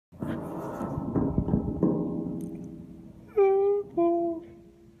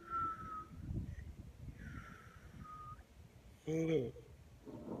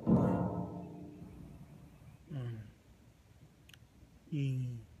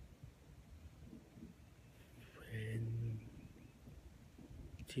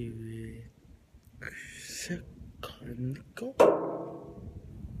2 seconds ago.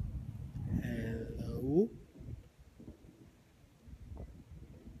 Hello.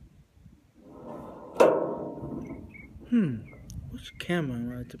 Which camera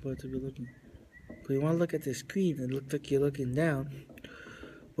am I supposed to be looking? Because you want to look at the screen, it looks like you're looking down.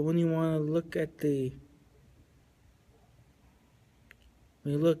 But when you want to look at when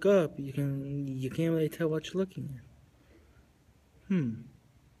you look up, you can't really tell what you're looking at.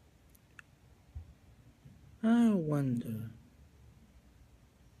 I wonder.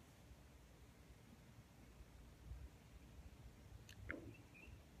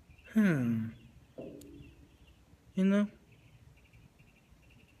 You know?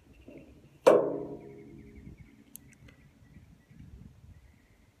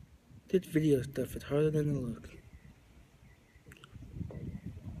 This video stuff is harder than it looks.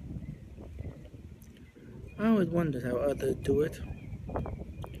 I always wondered how others do it.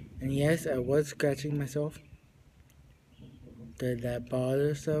 And yes, I was scratching myself. Did that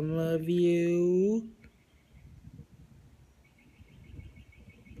bother some of you?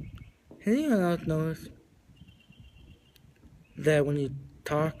 Has anyone else noticed that when you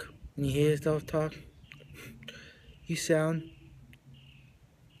talk, when you hear yourself talk, you sound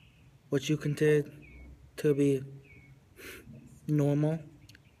what you consider to be normal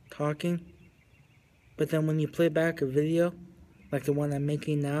talking? But then when you play back a video, like the one I'm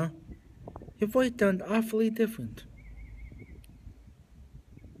making now, your voice sounds awfully different.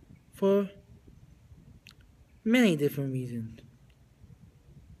 For many different reasons.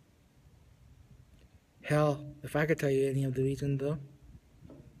 Hell, if I could tell you any of the reasons though.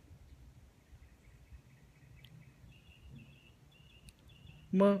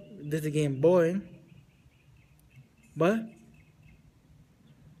 Well, this is getting boring. But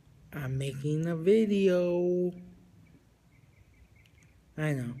I'm making a video.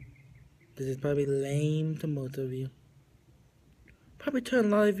 I know. This is probably lame to most of you. Probably turn a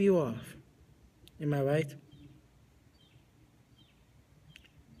lot of you off. Am I right?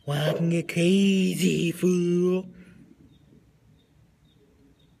 Well, I can get crazy, fool.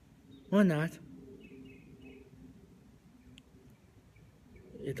 Or not.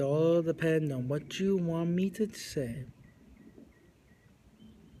 It all depends on what you want me to say.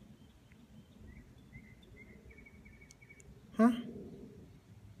 Huh?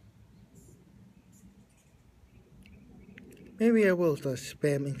 Maybe I will start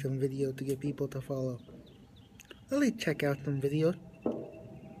spamming some videos to get people to follow. At least check out some videos.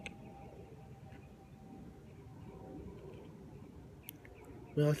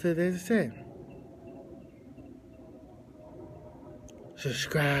 What else is there to say?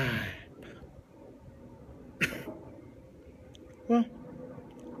 Subscribe. Well,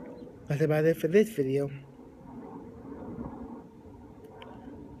 that's about it for this video.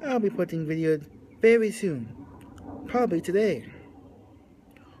 I'll be putting videos very soon. Probably today.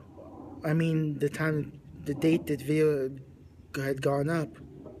 I mean, the date this video had gone up.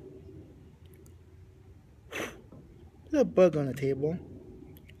 There's a bug on the table.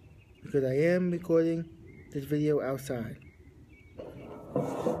 Because I am recording this video outside. As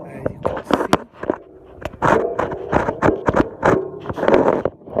you can see.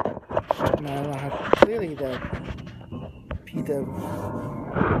 Now I don't know how clearly that piece of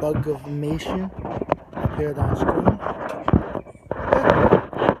bug information appeared on screen.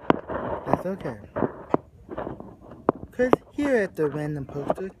 But that's okay. Because here at the Random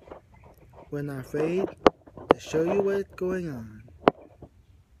Poster, we're not afraid to show you what's going on.